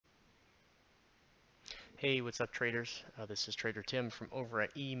Hey, what's up traders? This is Trader Tim from over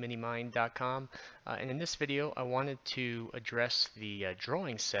at eminimind.com, and in this video I wanted to address the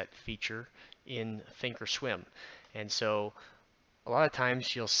drawing set feature in Thinkorswim. And so a lot of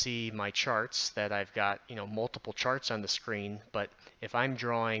times you'll see my charts that I've got multiple charts on the screen, but if I'm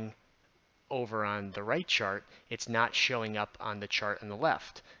drawing over on the right chart, it's not showing up on the chart on the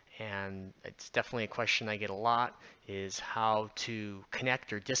left. And it's definitely a question I get a lot, is how to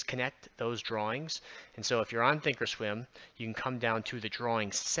connect or disconnect those drawings. And so if you're on Thinkorswim, you can come down to the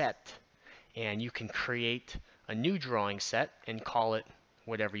drawing set and you can create a new drawing set and call it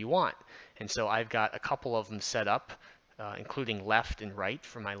whatever you want. And so I've got a couple of them set up, including left and right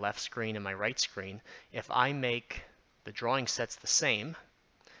for my left screen and my right screen. If I make the drawing sets the same,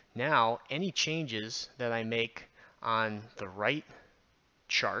 now any changes that I make on the right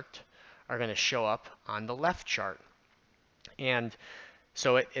chart are going to show up on the left chart. And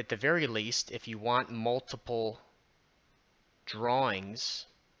so at the very least, if you want multiple drawings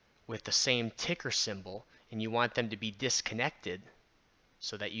with the same ticker symbol and you want them to be disconnected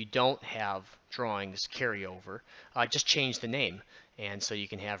so that you don't have drawings carry over, just change the name. And so you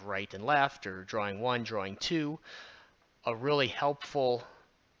can have right and left, or drawing 1, drawing 2. A really helpful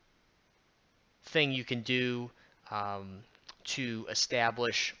thing you can do to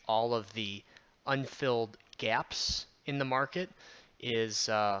establish all of the unfilled gaps in the market is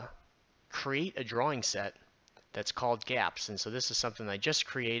create a drawing set that's called gaps. And so this is something I just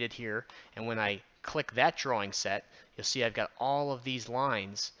created here, and when I click that drawing set, you'll see I've got all of these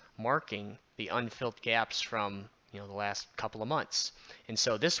lines marking the unfilled gaps from the last couple of months. And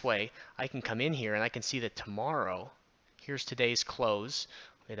so this way I can come in here and I can see that tomorrow, here's today's close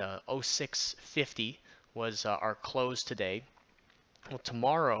at 0650 was our close today. Well,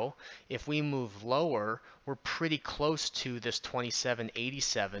 tomorrow, if we move lower, we're pretty close to this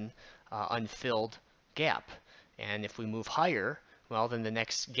 2787 unfilled gap. And if we move higher, well, then the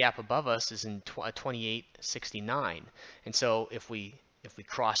next gap above us is in 2869. And so if we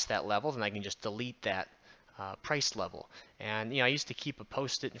cross that level, then I can just delete that price level. And I used to keep a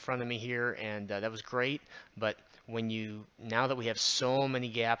post-it in front of me here, and that was great. But now that we have so many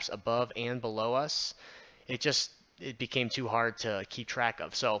gaps above and below us, it became too hard to keep track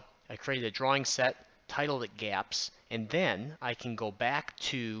of. So I created a drawing set, titled it gaps, and then I can go back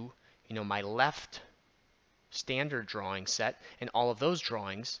to my left standard drawing set, and all of those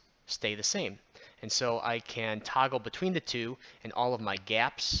drawings stay the same. And so I can toggle between the two, and all of my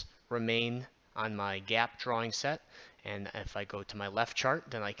gaps remain on my gap drawing set. And if I go to my left chart,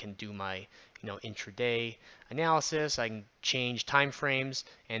 then I can do my intraday analysis. I can change time frames,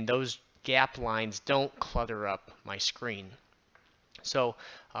 and those gap lines don't clutter up my screen. So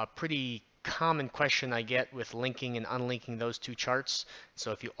a pretty common question I get with linking and unlinking those two charts.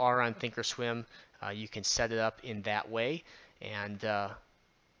 So if you are on Thinkorswim, you can set it up in that way, and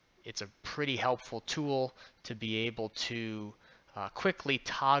it's a pretty helpful tool to be able to quickly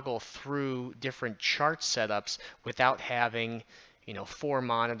toggle through different chart setups without having 4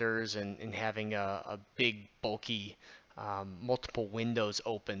 monitors and having a big bulky multiple windows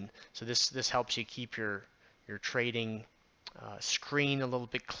open. So this helps you keep your trading screen a little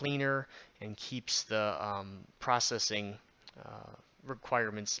bit cleaner and keeps the processing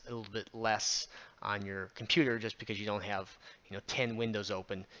requirements a little bit less on your computer, just because you don't have 10 windows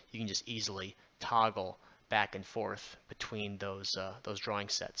open. You can just easily toggle back and forth between those drawing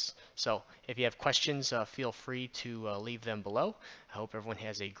sets. So if you have questions, feel free to leave them below. I hope everyone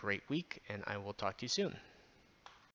has a great week, and I will talk to you soon.